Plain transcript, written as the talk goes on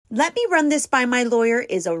Let me run this by my lawyer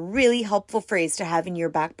is a really helpful phrase to have in your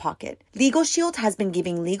back pocket. Legal Shield has been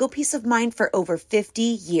giving legal peace of mind for over 50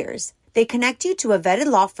 years. They connect you to a vetted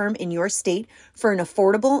law firm in your state for an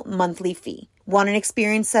affordable monthly fee. Want an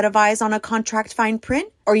experienced set of eyes on a contract fine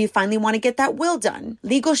print? Or you finally want to get that will done?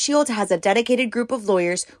 Legal Shield has a dedicated group of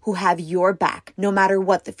lawyers who have your back, no matter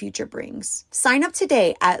what the future brings. Sign up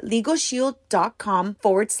today at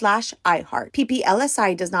LegalShield.com/iHeart.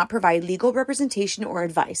 PPLSI does not provide legal representation or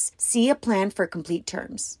advice. See a plan for complete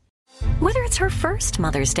terms. Whether it's her first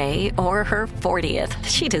Mother's Day or her 40th,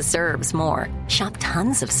 she deserves more. Shop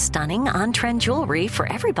tons of stunning on-trend jewelry for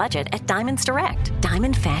every budget at Diamonds Direct.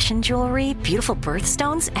 Diamond fashion jewelry, beautiful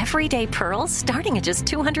birthstones, everyday pearls starting at just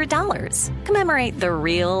 $200. Commemorate the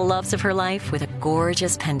real loves of her life with a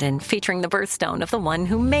gorgeous pendant featuring the birthstone of the one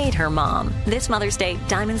who made her mom. This Mother's Day,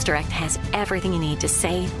 Diamonds Direct has everything you need to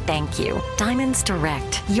say thank you. Diamonds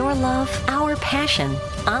Direct. Your love, our passion.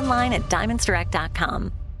 Online at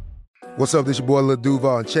diamondsdirect.com. What's up, this your boy Lil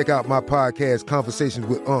Duval, and check out my podcast, Conversations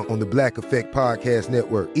with Unc, on the Black Effect Podcast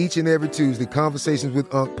Network. Each and every Tuesday, Conversations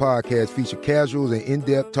with Unc podcast feature casual and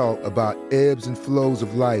in-depth talk about ebbs and flows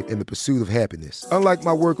of life and the pursuit of happiness. Unlike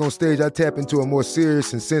my work on stage, I tap into a more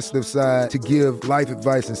serious and sensitive side to give life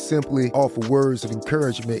advice and simply offer words of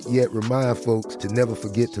encouragement, yet remind folks to never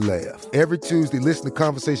forget to laugh. Every Tuesday, listen to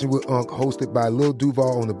Conversations with Unc, hosted by Lil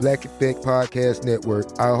Duval on the Black Effect Podcast Network,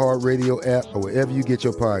 iHeartRadio app, or wherever you get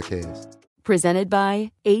your podcasts. Presented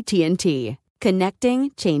by AT&T. Connecting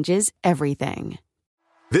changes everything.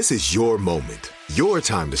 This is your moment, your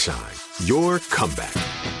time to shine, your comeback.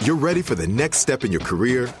 You're ready for the next step in your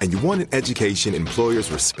career, and you want an education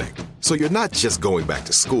employers respect. So you're not just going back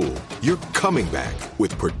to school, you're coming back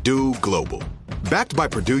with Purdue Global. Backed by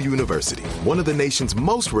Purdue University, one of the nation's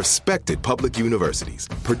most respected public universities,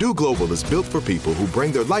 Purdue Global is built for people who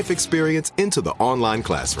bring their life experience into the online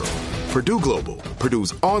classroom. Purdue Global,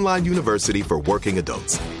 Purdue's online university for working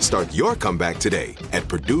adults. Start your comeback today at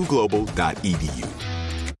purdueglobal.edu.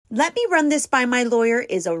 Let me run this by my lawyer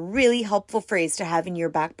is a really helpful phrase to have in your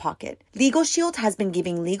back pocket. Legal Shield has been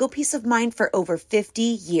giving legal peace of mind for over 50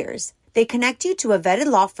 years. They connect you to a vetted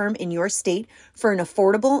law firm in your state for an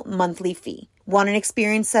affordable monthly fee. Want an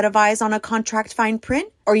experienced set of eyes on a contract fine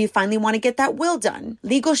print? Or you finally want to get that will done?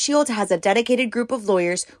 Legal Shield has a dedicated group of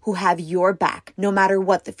lawyers who have your back, no matter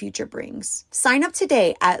what the future brings. Sign up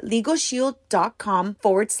today at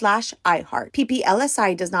LegalShield.com/iHeart.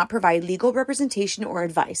 PPLSI does not provide legal representation or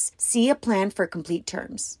advice. See a plan for complete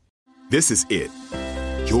terms. This is it.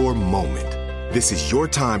 Your moment. This is your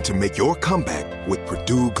time to make your comeback with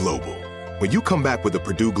Purdue Global. When you come back with a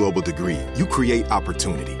Purdue Global degree, you create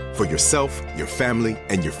opportunity for yourself, your family,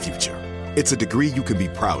 and your future. It's a degree you can be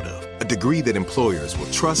proud of, a degree that employers will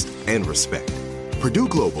trust and respect. Purdue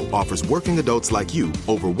Global offers working adults like you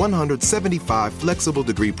over 175 flexible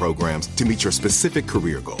degree programs to meet your specific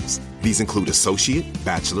career goals. These include associate,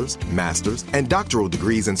 bachelor's, master's, and doctoral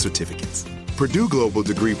degrees and certificates. Purdue Global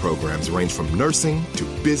degree programs range from nursing to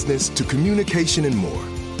business to communication and more.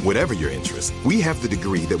 Whatever your interest, we have the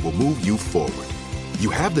degree that will move you forward. You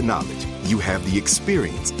have the knowledge, you have the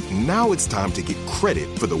experience. Now it's time to get credit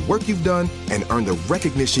for the work you've done and earn the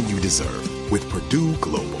recognition you deserve with Purdue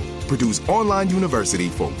Global, Purdue's online university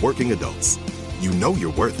for working adults. You know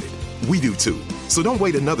you're worth it. We do too. So don't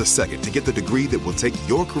wait another second to get the degree that will take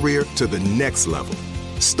your career to the next level.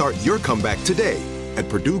 Start your comeback today at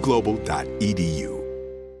purdueglobal.edu.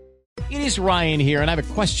 It is Ryan here, and I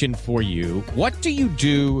have a question for you. What do you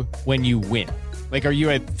do when you win? Like, are you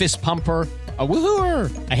a fist pumper, a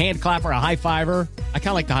woo-hooer, a hand clapper, a high-fiver? I kind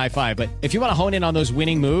of like the high-five, but if you want to hone in on those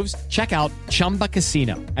winning moves, check out Chumba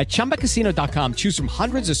Casino. At ChumbaCasino.com, choose from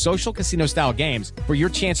hundreds of social casino-style games for your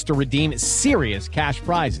chance to redeem serious cash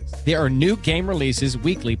prizes. There are new game releases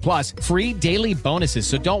weekly, plus free daily bonuses,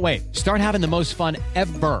 so don't wait. Start having the most fun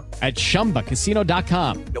ever at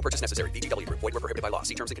ChumbaCasino.com. No purchase necessary. VGW. Void where prohibited by law.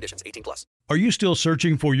 See terms and conditions. 18+. Are you still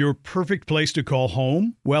searching for your perfect place to call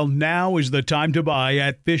home? Well, now is the time to buy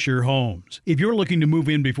at Fisher Homes. If you're looking to move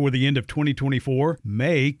in before the end of 2024,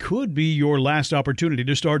 May could be your last opportunity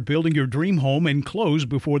to start building your dream home and close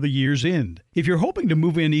before the year's end. If you're hoping to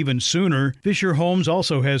move in even sooner, Fisher Homes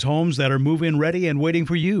also has homes that are move-in ready and waiting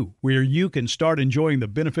for you, where you can start enjoying the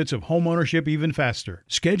benefits of homeownership even faster.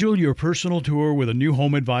 Schedule your personal tour with a new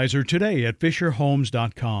home advisor today at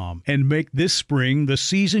FisherHomes.com and make this spring the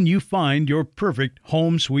season you find your perfect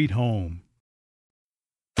home sweet home.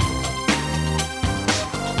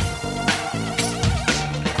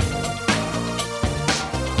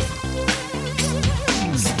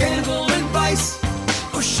 Scandal and vice,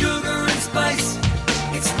 or sugar and spice.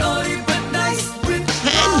 It's naughty but nice with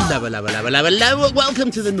And the Hello.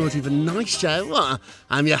 Welcome to the Not Even Nice Show.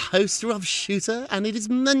 I'm your host, Rob Shooter, and it is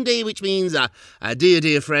Monday, which means our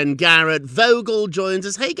dear friend Garrett Vogel joins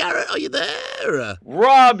us. Hey, Garrett, are you there?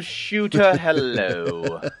 Rob Shooter,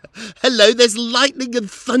 hello. Hello, there's lightning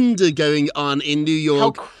and thunder going on in New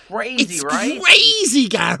York. How crazy, right? It's crazy,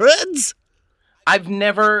 Garrett. I've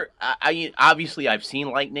never, obviously I've seen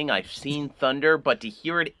lightning, I've seen thunder, but to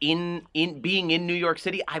hear it in being in New York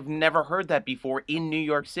City, I've never heard that before in New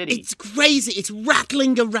York City. It's crazy. It's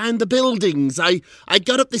rattling around the buildings. I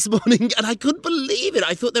got up this morning and I couldn't believe it.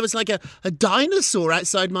 I thought there was like a dinosaur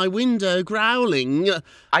outside my window growling.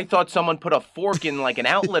 I thought someone put a fork in like an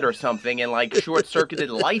outlet or something and like short-circuited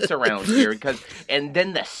lights around here and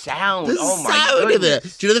then the sound. My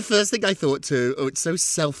goodness. Do you know the first thing I thought too? Oh, it's so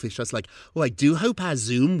selfish. I was like, I do hope our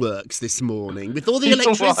Zoom works this morning with all the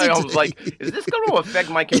electricity. I was like, is this going to affect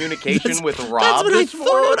my communication with Rob? That's what I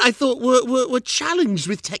thought. I thought we're challenged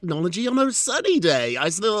with technology on a sunny day. I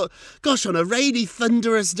thought, gosh, on a rainy,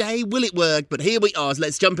 thunderous day, will it work? But here we are. So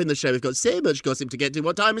let's jump in the show. We've got so much gossip to get to.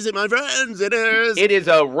 What time is it, my friends? It is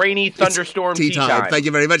a rainy thunderstorm tea time. Thank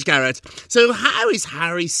you very much, Garrett. So how is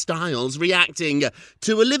Harry Styles reacting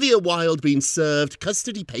to Olivia Wilde being served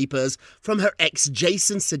custody papers from her ex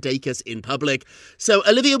Jason Sudeikis in public? So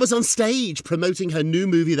Olivia was on stage promoting her new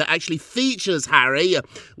movie that actually features Harry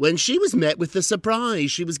when she was met with the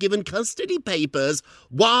surprise. She was given custody papers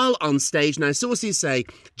while on stage. Now, sources say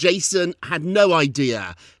Jason had no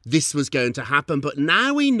idea this was going to happen, but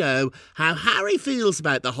now we know how Harry feels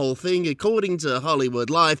about the whole thing. According to Hollywood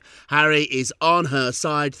Life, Harry is on her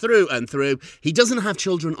side through and through. He doesn't have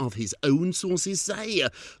children of his own, sources say,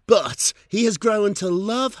 but he has grown to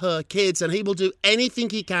love her kids and he will do anything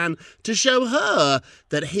he can to show her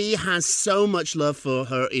that he has so much love for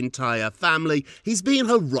her entire family. He's being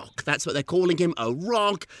her rock. That's what they're calling him, a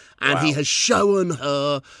rock. And He has shown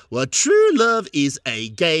her what true love is a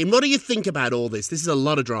game. What do you think about all this? This is a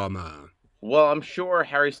lot of drama. Well, I'm sure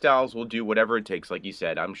Harry Styles will do whatever it takes, like you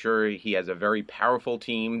said. I'm sure he has a very powerful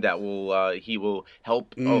team that he will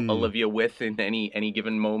help Olivia with in any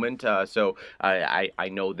given moment. So I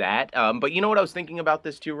know that. But you know what I was thinking about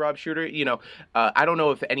this too, Rob Shooter? I don't know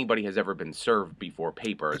if anybody has ever been served before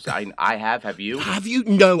papers. I have. Have you? Have you?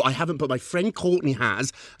 No, I haven't. But my friend Courtney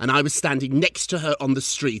has, and I was standing next to her on the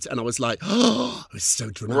street, and I was like, oh, it was so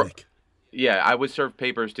dramatic. Yeah, I was served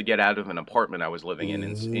papers to get out of an apartment I was living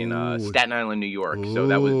in Staten Island, New York. So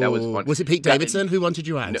that was fun. Was it Pete Davidson who wanted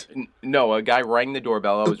you out? No, a guy rang the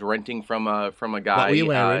doorbell. I was renting from a guy. What were you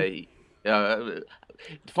wearing? The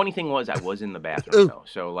funny thing was, I was in the bathroom though,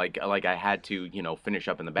 so like I had to finish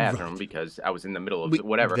up in the bathroom because I was in the middle of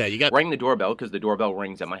whatever. There you go. Rang the doorbell because the doorbell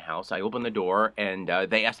rings at my house. I open the door and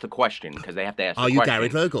they asked the question because they have to ask. Are you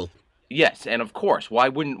Garrett Vogel? Yes, and of course. Why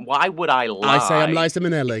would I lie? I say I'm Liza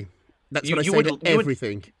Minnelli. That's what I say to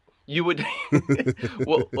everything. You would.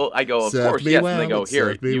 well, I go. Of served course, me yes. well, And they go,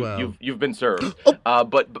 here. You've been served.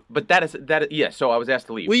 But that is. Yeah. So I was asked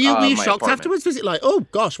to leave. Were you shocked apartment. afterwards? Was it like, oh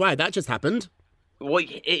gosh, wow, that just happened? Well,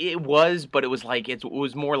 it was, but it was like it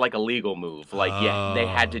was more like a legal move. Like, yeah, they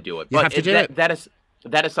had to do it. You have to do it.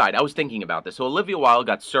 That aside, I was thinking about this. So Olivia Wilde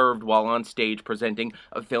got served while on stage presenting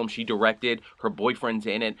a film she directed. Her boyfriend's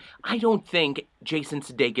in it. I don't think Jason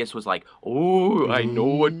Sudeikis was like, oh, I know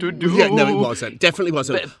what to do. Yeah, no, it wasn't. Definitely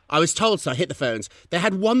wasn't. I was told, so I hit the phones. They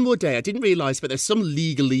had one more day. I didn't realise, but there's some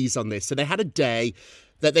legalese on this. So they had a day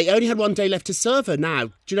that they only had one day left to serve her. Now,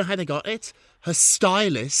 do you know how they got it? Her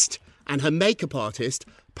stylist and her makeup artist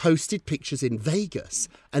posted pictures in Vegas,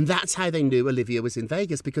 and that's how they knew Olivia was in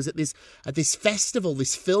Vegas, because at this festival,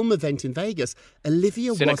 this film event in Vegas,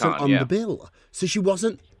 Olivia wasn't on the bill, so she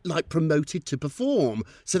wasn't like promoted to perform,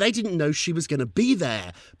 so they didn't know she was going to be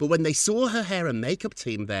there. But when they saw her hair and makeup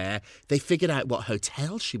team there, they figured out what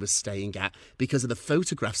hotel she was staying at because of the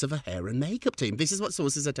photographs of her hair and makeup team. This is what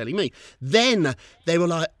sources are telling me. Then they were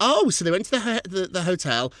like, oh, so they went to the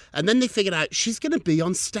hotel, and then they figured out she's going to be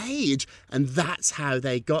on stage, and that's how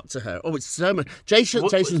they got to her. Oh, it's so much.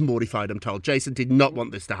 Jason's mortified, I'm told. Jason did not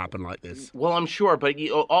want this to happen like this. Well, I'm sure, but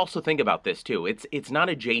you also think about this too. It's not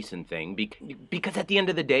a Jason thing because at the end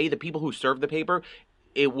of the day, the people who served the paper,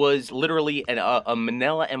 it was literally a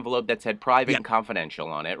manila envelope that said private and confidential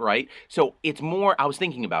on it, right? So it's more, I was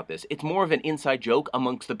thinking about this, it's more of an inside joke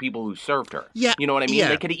amongst the people who served her. Yeah. You know what I mean? Yeah.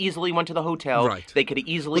 They could have easily went to the hotel. Right. They could have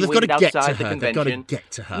easily waited waited outside the convention. They've got to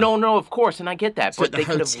get to her. No, of course, and I get that. So but at they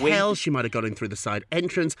the could have hotel, waited. she might have got in through the side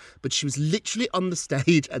entrance, but she was literally on the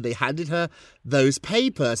stage and they handed her those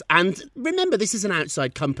papers. And remember, this is an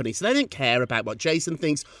outside company, so they don't care about what Jason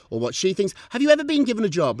thinks or what she thinks. Have you ever been given a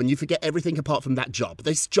job and you forget everything apart from that job?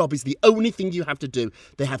 job. This job is the only thing you have to do.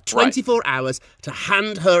 They have 24 hours to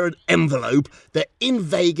hand her an envelope. They're in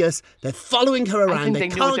Vegas. They're following her around. They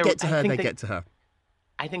can't get to her. They get to her.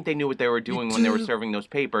 I think they knew what they were doing when they were serving those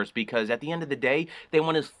papers, because at the end of the day, they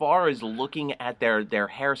went as far as looking at their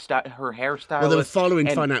hairstyle, her hairstyle. Well, they were following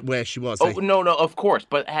to find out where she was. No, of course.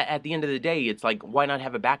 But at the end of the day, it's like, why not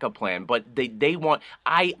have a backup plan? But they want.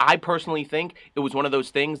 I personally think it was one of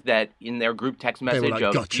those things that in their group text message like,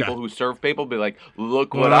 of gotcha. people who serve people be like,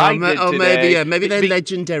 look what I did today. Maybe they're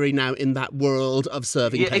legendary now in that world of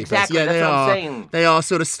serving papers. Exactly. Yeah, that's they what are. I'm saying. They are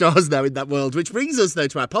sort of stars now in that world. Which brings us though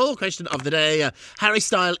to our poll question of the day. Harry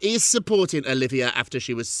Styles is supporting Olivia after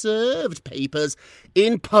she was served papers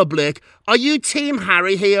in public. Are you Team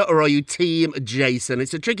Harry here or are you Team Jason?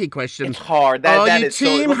 It's a tricky question. It's hard. Are that you is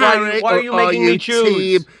Team so. Harry why are you making me choose?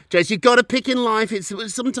 Team Jason? You've got to pick in life. It's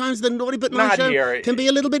sometimes the naughty but nice Not show here. can be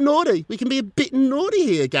a little bit naughty. We can be a bit naughty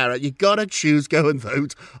here, Garrett. You've got to choose. Go and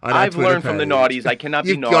vote. I've learned from the naughties. I cannot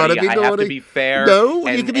be You've naughty. gotta be I naughty. have to be fair. No,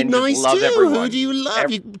 and, you can be and just nice love too. everyone. Who do you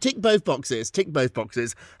love? You tick both boxes. Tick both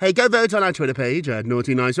boxes. Hey, go vote on our Twitter page at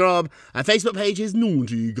Naughty Nice Rob. Our Facebook page is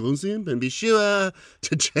Naughty Gossip, and be sure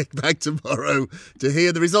to check back tomorrow to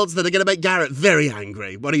hear the results that are going to make Garrett very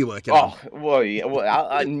angry. What are you working on? Well, you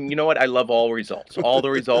know what? I love all results. All the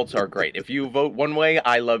results are great. If you vote one way,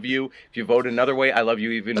 I love you. If you vote another way, I love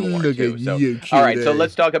you even more. Look too. at So, you, all right, so cutie.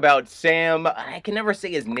 let's talk about Sam. I can never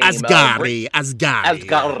say his name. Asghari.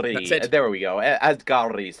 Asghari. There we go.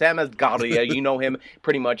 Asghari. Sam Asghari. You know him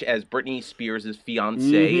pretty much as Britney Spears'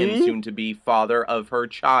 fiance and soon-to-be father of her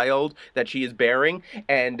child that she is bearing.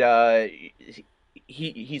 And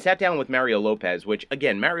he sat down with Mario Lopez, which,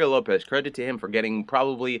 again, Mario Lopez, credit to him for getting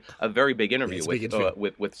probably a very big interview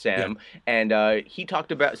with Sam. Yeah. And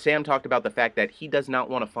Sam talked about the fact that he does not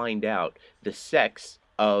want to find out the sex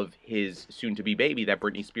of his soon-to-be baby that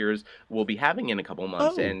Britney Spears will be having in a couple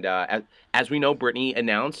months. Oh. And as we know, Britney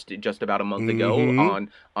announced just about a month ago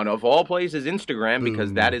on of all places, Instagram,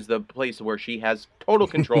 because that is the place where she has total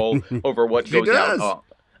control over what goes out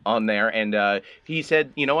on there. And he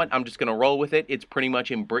said, you know what, I'm just going to roll with it. It's pretty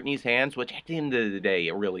much in Britney's hands, which at the end of the day,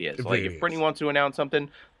 it really is. If Britney wants to announce something,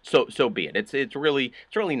 so be it. It's really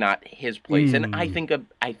not his place. And I think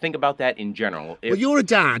about that in general. Well, you're a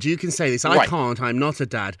dad. You can say this. I can't. I'm not a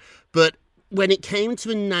dad. But when it came to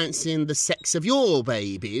announcing the sex of your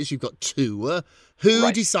babies, you've got two.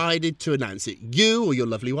 Who decided to announce it? You or your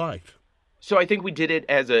lovely wife? So I think we did it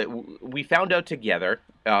we found out together.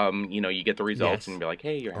 You get the results and be like,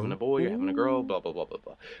 hey, you're having a boy, you're having a girl, blah, blah, blah, blah,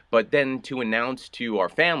 blah. But then to announce to our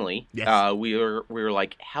family, we were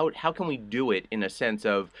like, how can we do it in a sense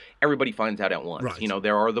of everybody finds out at once? Right.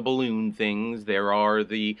 There are the balloon things, there are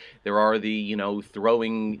the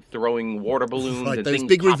throwing water balloons and those things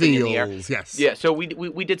big popping reveals, in the air. Yes. Yeah, so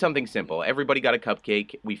we did something simple. Everybody got a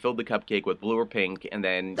cupcake. We filled the cupcake with blue or pink, and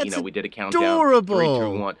then we did a countdown. Adorable. 3,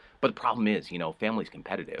 2, 1. But the problem is, family's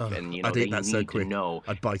competitive, and I'd they eat that need so quick. to know.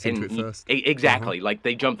 I'd bite into it first. Exactly, like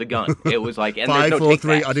they jumped the gun. It was like, and 5, there's no 4,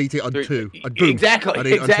 3. take-backs. I'd eat it on 2.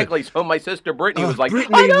 Exactly. So my sister Brittany was like,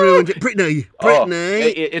 Brittany ruined it. Brittany.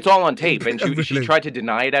 It's all on tape, and she tried to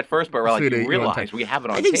deny it at first, but we're like, you realize we have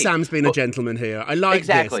it on tape. I think Sam's been a gentleman here. I like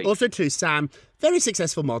this. Also, too, Sam, very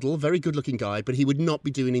successful model, very good-looking guy, but he would not be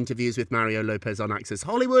doing interviews with Mario Lopez on Access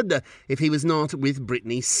Hollywood if he was not with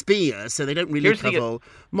Britney Spears. So they don't really cover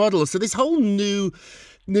models. So this whole new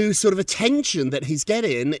sort of attention that he's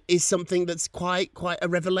getting is something that's quite a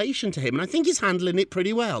revelation to him, and I think he's handling it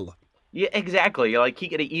pretty well. Yeah, exactly. Like he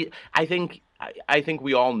could eat. I think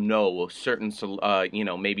we all know certain,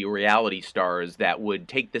 maybe reality stars that would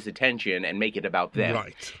take this attention and make it about them.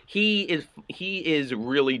 Right. He is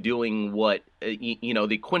really doing what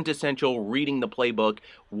the quintessential reading the playbook.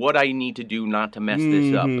 What I need to do not to mess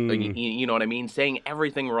this up. You know what I mean? Saying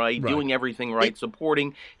everything right, doing everything right,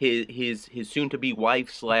 supporting his soon-to-be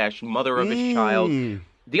wife / mother of his child.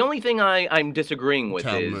 The only thing I'm disagreeing with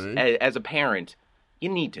is as a parent. You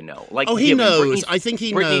need to know. Like, he knows. I think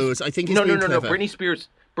he knows. I think he's being clever.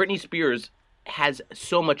 Britney Spears has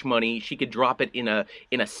so much money, she could drop it in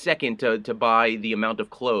a second to buy the amount of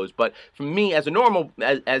clothes. But for me, as a normal,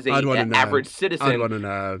 as an average citizen, I'd want to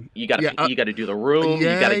know. You gotta do the room.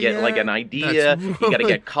 You gotta get like an idea. Right. You gotta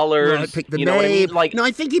get colors. Right, pick the name. Know what I mean? Like, no,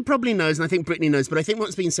 I think he probably knows, and I think Britney knows. But I think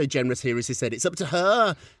what's been so generous here is he said it's up to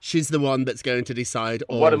her. She's the one that's going to decide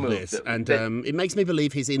all what a move. this, and it makes me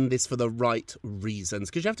believe he's in this for the right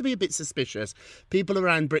reasons. Because you have to be a bit suspicious. People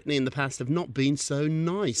around Britney in the past have not been so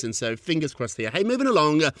nice, and so fingers crossed. trust here. Hey, moving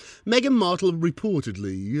along, Meghan Markle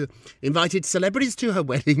reportedly invited celebrities to her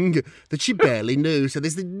wedding that she barely knew. So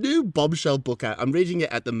there's the new bombshell book out. I'm reading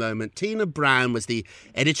it at the moment. Tina Brown was the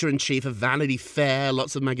editor-in-chief of Vanity Fair,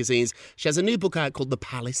 lots of magazines. She has a new book out called The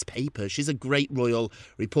Palace Papers. She's a great royal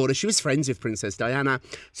reporter. She was friends with Princess Diana.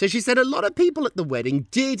 So she said a lot of people at the wedding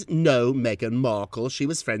did know Meghan Markle. She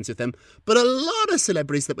was friends with them. But a lot of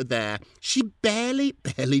celebrities that were there, she barely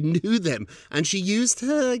knew them. And she used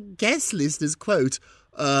her guest list as, quote,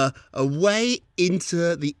 a way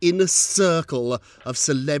into the inner circle of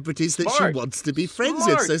celebrities that she wants to be friends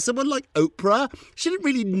with. So someone like Oprah, she didn't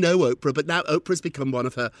really know Oprah, but now Oprah's become one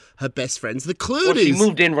of her best friends. The Clooney's. Well, she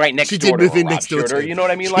moved in right next door to her. She did move in next door to her. You know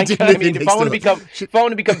what I mean? Like, if I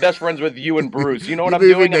want to become best friends with you and Bruce, you know what I'm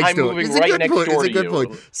doing? I'm moving right next door to you. It's a good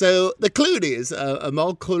point. So the Clooney's,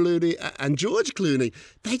 Amal Clooney and George Clooney,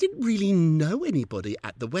 they didn't really know anybody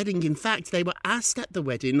at the wedding. In fact, they were asked at the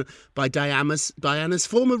wedding by Diana's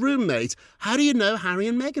former roommate, how do you know Harry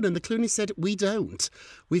and Meghan? And the Clooney said, we don't.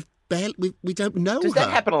 We don't know her. Does that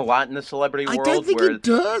happen a lot in the celebrity world? I don't think it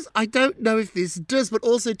does. I don't know if this does, but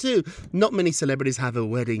also, too, not many celebrities have a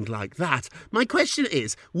wedding like that. My question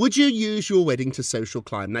is, would you use your wedding to social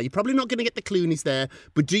climb? Now, you're probably not going to get the Clooneys there,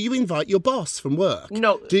 but do you invite your boss from work?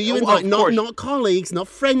 No. Do you invite, not colleagues, not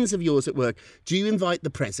friends of yours at work, do you invite the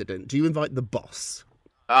president? Do you invite the boss?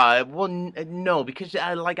 No, because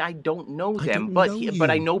I don't know them, but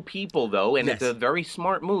I know people though, and it's a very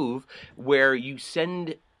smart move where you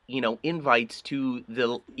send invites to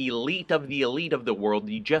the elite of the world,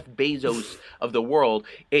 the Jeff Bezos of the world,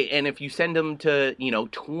 and if you send them to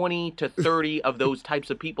 20 to 30 of those types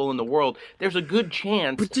of people in the world, there's a good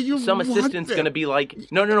chance some assistant's going to be like,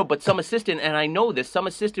 no, but some assistant, and I know this, some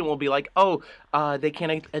assistant will be like, they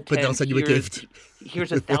can't attend. But they'll send you a gift.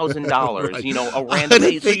 Here's $1,000, right. A random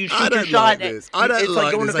day. So you shoot your shot. I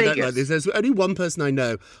don't like this. There's only one person I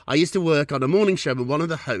know. I used to work on a morning show, and one of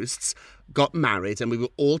the hosts got married, and we were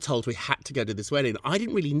all told we had to go to this wedding. I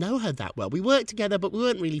didn't really know her that well. We worked together, but we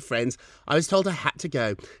weren't really friends. I was told I had to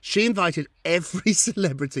go. She invited every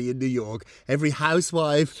celebrity in New York, every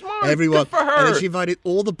housewife, everyone. Good for her. And then she invited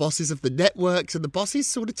all the bosses of the networks, and the bosses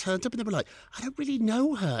sort of turned up, and they were like, I don't really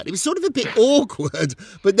know her. It was sort of a bit awkward,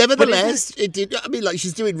 but nevertheless, it did. I mean, like,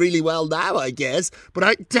 she's doing really well now, I guess. But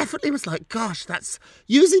I definitely was like, gosh, that's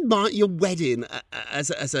using your wedding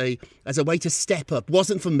as a way to step up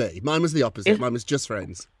wasn't for me. Mine was the opposite. Mine was just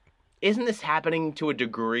friends. Isn't this happening to a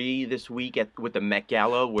degree this week with the Met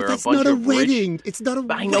Gala, where a bunch of wedding. It's not a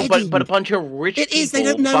wedding. I know, but a bunch of rich people. It is. They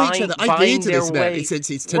don't know each other. I've been to this now.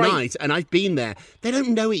 It's tonight, and I've been there. They don't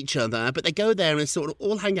know each other, but they go there and sort of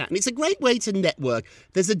all hang out, and it's a great way to network.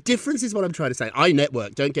 There's a difference, is what I'm trying to say. I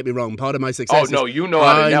network. Don't get me wrong. Part of my success. Oh no, you know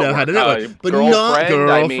how to network. I know how to network, but not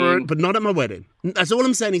girlfriend. But not at my wedding. That's all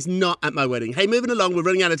I'm saying. Is not at my wedding. Hey, moving along. We're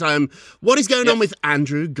running out of time. What is going on with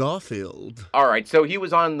Andrew Garfield? All right, so he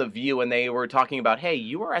was on The View, and they were talking about, hey,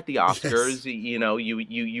 you were at the Oscars,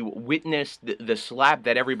 you witnessed the slap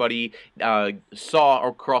that everybody saw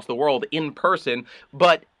across the world in person,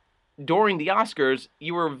 but during the Oscars,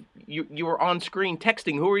 you were on screen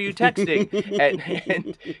texting. Who are you texting?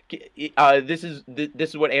 and this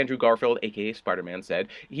is what Andrew Garfield, aka Spider-Man, said.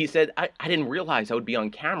 He said, "I didn't realize I would be on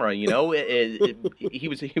camera." He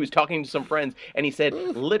was talking to some friends, and he said,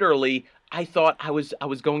 literally, I thought I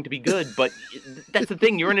was going to be good, but that's the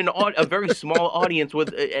thing. You're in a very small audience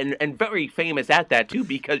with and very famous at that too,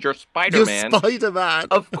 because you're Spider-Man. You're Spider-Man.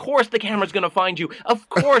 Of course, the camera's going to find you. Of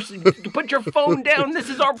course, put your phone down. This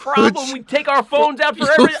is our problem. We take our phones out for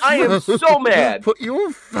everything. I am so mad. Put your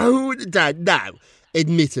phone down now.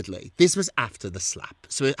 Admittedly, this was after the slap.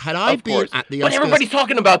 So had I been at the Oscars... But everybody's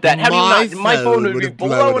talking about that. How do you not? My phone would be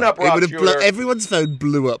blown up, Rob Shooter. Everyone's phone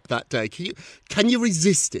blew up that day. Can you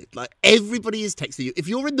resist it? Like, everybody is texting you. If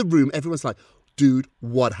you're in the room, everyone's like, dude,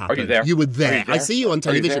 what happened? Are you there? You were there. I see you on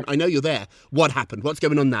television. I know you're there. What happened? What's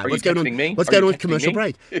going on now? What's going on? Me? What's going on with commercial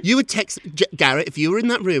break? You would text Garrett, if you were in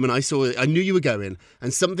that room and I knew you were going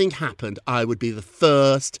and something happened, I would be the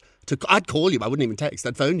first to... I'd call you. I wouldn't even text.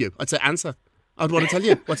 I'd phone you. I'd say, answer. I'd want to tell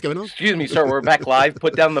you what's going on. Excuse me, sir. We're back live.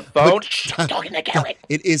 Put down the phone. Shh, I'm talking to Garrett.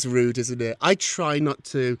 It is rude, isn't it? I try not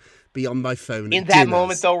to be on my phone. In that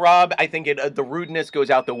moment, though, Rob, I think the rudeness goes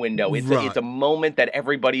out the window. It's a moment that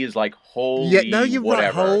everybody is like, holy whatever. Yeah, no, you're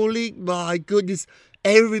right. Holy, my goodness.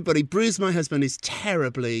 Everybody, Bruce, my husband, is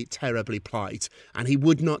terribly, terribly polite, and he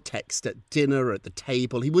would not text at dinner or at the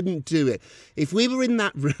table. He wouldn't do it. If we were in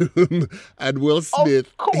that room and Will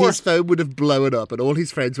Smith, his phone would have blown up, and all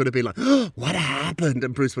his friends would have been like, oh, what happened?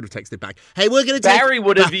 And Bruce would have texted back, hey, we're going to take... Barry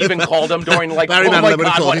would have even called him during, like, Barry Manilow would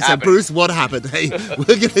have called. He said, Bruce, what happened? Hey,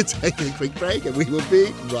 we're going to take a quick break, and we will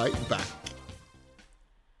be right back.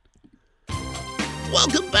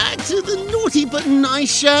 Welcome back to the Naughty But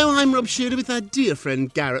Nice Show. I'm Rob Shooter with our dear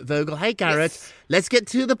friend Garrett Vogel. Hey, Garrett, let's get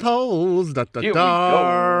to the polls. Here we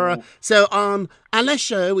go. So on our last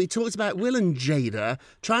show, we talked about Will and Jada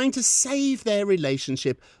trying to save their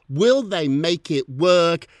relationship. Will they make it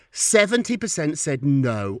work? 70% said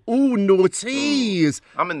no. Ooh, naughties.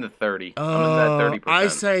 I'm in the 30. I'm in that 30%. I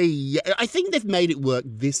say, yeah. I think they've made it work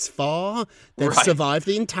this far. They've survived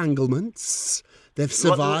the entanglements. They've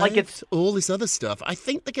survived all this other stuff. I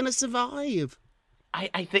think they're going to survive.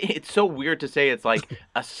 I think it's so weird to say it's like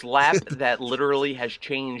a slap that literally has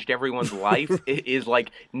changed everyone's life is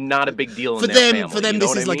like not a big deal in their family. For them,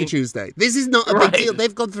 this is like a Tuesday. This is not a big deal.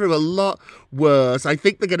 They've gone through a lot worse. I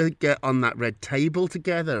think they're going to get on that red table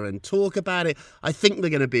together and talk about it. I think they're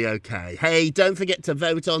going to be okay. Hey, don't forget to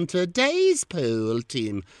vote on today's poll,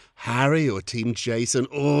 Team Harry or Team Jason.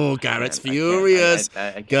 Oh, Garrett's furious.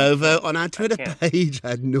 Go vote on our Twitter page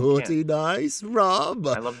at Naughty Nice Rob.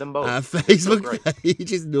 I love them both. Our Facebook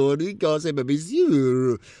page is Naughty Gossip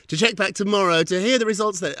Monsieur. To check back tomorrow to hear the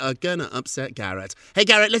results that are going to upset Garrett. Hey,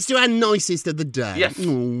 Garrett, let's do our nicest of the day. Yes.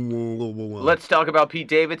 Let's talk about Pete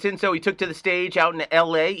Davidson. So he took to the stage out in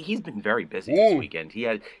L.A. He's been very busy this weekend.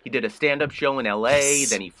 He did a stand-up show in L.A.,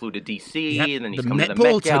 then he flew to D.C., and then he's coming to the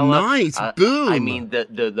Met Gala. Tonight. Boom. I mean,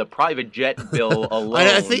 the private jet bill alone.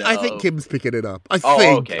 I think Kim's picking it up. I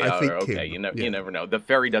think Kim. You never know. The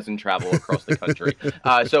ferry doesn't travel across the country.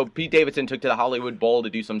 So Pete Davidson took to the Hollywood Bowl to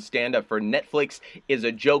do some stand-up for Netflix is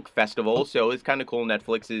a Joke Festival. So it's kind of cool.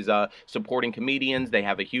 Netflix is supporting comedians. They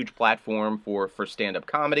have a huge platform for stand-up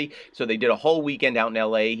comedy. So they did a whole weekend out in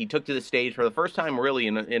L.A. He took to the stage for the first time really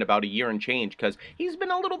in about a year and change because he's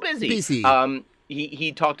been a little busy.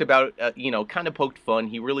 He talked about, kind of poked fun.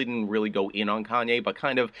 He really didn't really go in on Kanye, but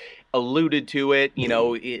kind of alluded to it,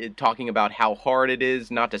 talking about how hard it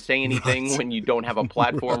is not to say anything when you don't have a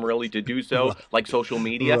platform really to do so, like social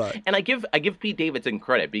media. And I give Pete Davidson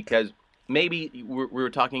credit because maybe we were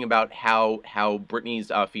talking about how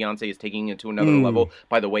Britney's fiance is taking it to another level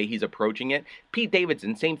by the way he's approaching it. Pete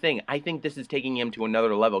Davidson, same thing. I think this is taking him to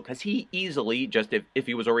another level because he easily, just if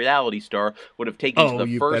he was a reality star, would have taken to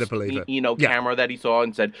the first camera that he saw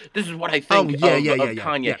and said, "This is what I think of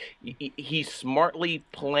Kanye." Yeah. He's smartly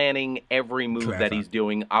planning every move that he's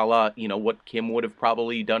doing, a la what Kim would have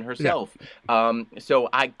probably done herself. Yeah. So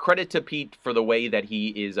I credit to Pete for the way that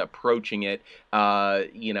he is approaching it.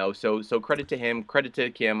 So credit to him, credit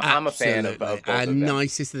to Kim. I'm a fan of both of them.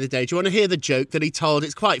 Nicest of the day. Do you want to hear the joke that he told?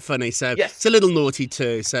 It's quite funny, so it's a little naughty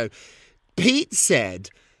too. So Pete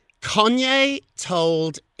said Kanye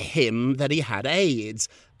told him that he had AIDS,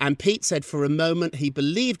 and Pete said for a moment he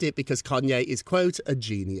believed it because Kanye is, quote, a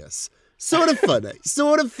genius. Sort of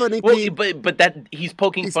funny. Well, but that he's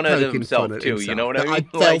poking fun at himself too. You know what I mean?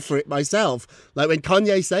 I fell for it myself. Like when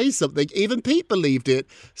Kanye says something, even Pete believed it.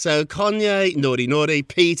 So Kanye, naughty,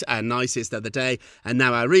 Pete, our nicest of the day, and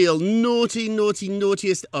now our real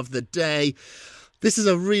naughtiest of the day. This is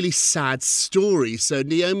a really sad story. So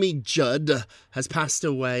Naomi Judd has passed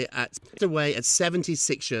away at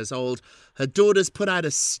 76 years old. Her daughters put out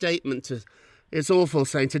a statement. It's awful,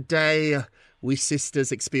 saying today, we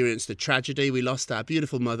sisters experienced a tragedy. We lost our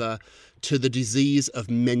beautiful mother to the disease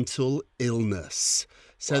of mental illness.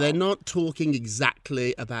 So they're not talking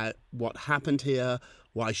exactly about what happened here,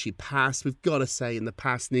 why she passed. We've got to say, in the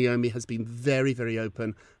past, Naomi has been very, very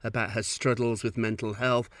open about her struggles with mental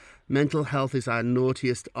health. Mental health is our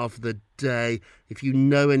naughtiest of the day. If you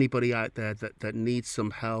know anybody out there that needs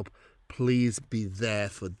some help, please be there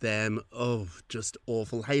for them. Oh, just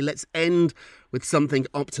awful. Hey, let's end with something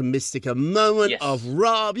optimistic. A moment of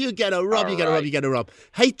Rob. You get a Rob, you get a Rob.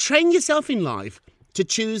 Hey, train yourself in life to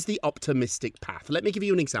choose the optimistic path. Let me give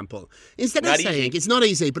you an example. Instead of saying, it's not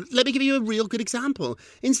easy, but let me give you a real good example.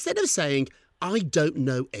 Instead of saying, I don't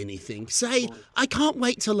know anything, say, I can't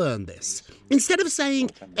wait to learn this. Instead of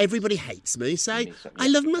saying, everybody hates me, say, I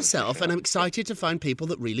love myself and I'm excited to find people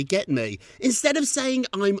that really get me. Instead of saying,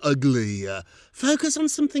 I'm ugly, focus on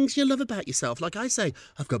some things you love about yourself. Like I say,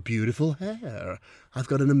 I've got beautiful hair. I've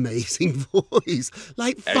got an amazing voice.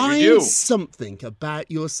 Like, find something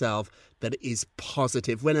about yourself that is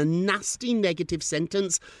positive. When a nasty negative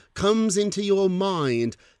sentence comes into your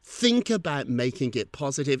mind, think about making it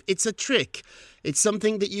positive. It's a trick. It's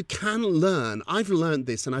something that you can learn. I've learned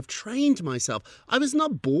this and I've trained myself. I was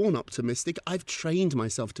not born optimistic. I've trained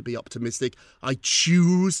myself to be optimistic. I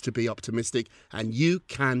choose to be optimistic, and you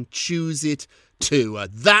can choose it 2.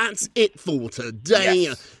 That's it for today.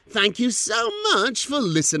 Yes. Thank you so much for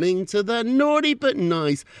listening to the Naughty But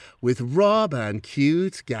Nice with Rob and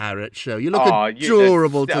Cute Garrett show. You look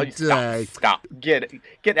adorable today. Stop. Get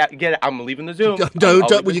out. I'm leaving the Zoom.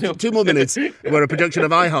 Don't. 2 more minutes. We're a production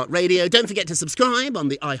of iHeartRadio. Don't forget to subscribe on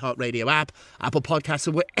the iHeartRadio app, Apple Podcasts,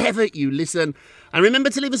 or wherever you listen. And remember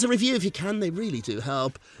to leave us a review if you can. They really do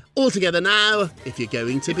help. All together now. If you're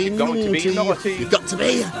going to be naughty, you've got to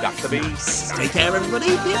be. Nice. Take care, everybody.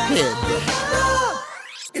 Be a kid.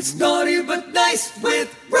 It's Naughty But Nice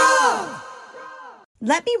with Rob.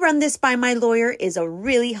 Let me run this by my lawyer is a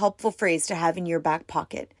really helpful phrase to have in your back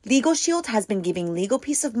pocket. Legal Shield has been giving legal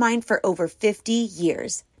peace of mind for over 50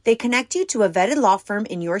 years. They connect you to a vetted law firm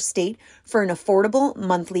in your state for an affordable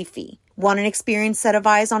monthly fee. Want an experienced set of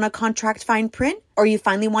eyes on a contract fine print? Or you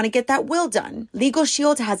finally want to get that will done? Legal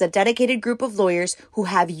Shield has a dedicated group of lawyers who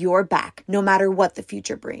have your back, no matter what the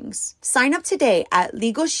future brings. Sign up today at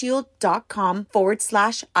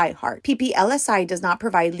LegalShield.com/iHeart. PPLSI does not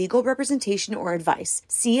provide legal representation or advice.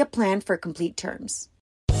 See a plan for complete terms.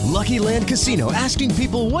 Lucky Land Casino, asking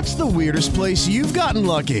people, what's the weirdest place you've gotten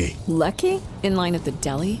lucky? Lucky? In line at the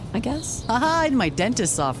deli, I guess? Aha, in my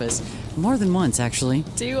dentist's office. More than once, actually.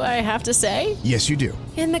 Do I have to say? Yes, you do.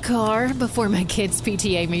 In the car before my kids'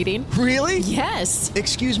 PTA meeting. Really? Yes.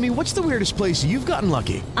 Excuse me, what's the weirdest place you've gotten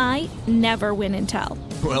lucky? I never win and tell.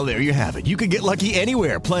 Well, there you have it. You can get lucky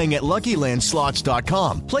anywhere, playing at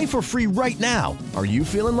LuckyLandSlots.com. Play for free right now. Are you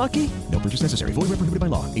feeling lucky? No purchase necessary. Void where prohibited by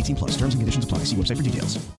law. 18+. Terms and conditions apply. See website for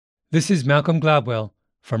details. This is Malcolm Gladwell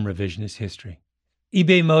from Revisionist History.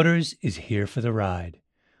 eBay Motors is here for the ride.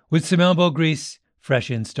 With some elbow grease, fresh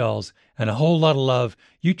installs, and a whole lot of love,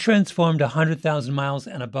 you transformed 100,000 miles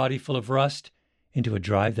and a body full of rust into a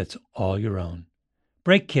drive that's all your own.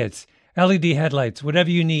 Brake kits, LED headlights, whatever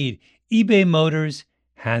you need, eBay Motors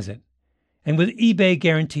has it. And with eBay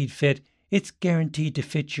Guaranteed Fit, it's guaranteed to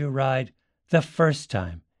fit your ride the first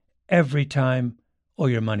time, every time, or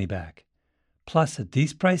your money back. Plus, at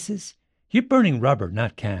these prices, you're burning rubber,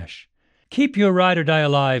 not cash. Keep your ride or die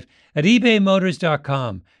alive at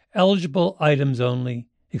ebaymotors.com. Eligible items only.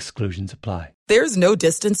 Exclusions apply. There's no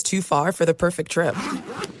distance too far for the perfect trip.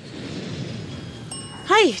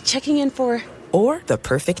 Hi, checking in for... Or the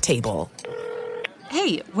perfect table.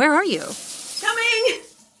 Hey, where are you? Coming!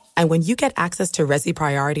 And when you get access to Resi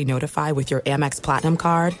Priority Notify with your Amex Platinum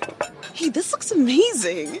card... Hey, this looks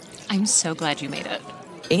amazing. I'm so glad you made it.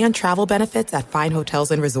 And travel benefits at fine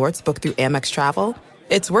hotels and resorts booked through Amex Travel,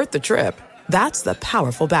 it's worth the trip. That's the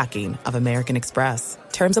powerful backing of American Express.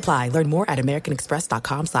 Terms apply. Learn more at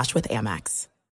americanexpress.com/withAmex.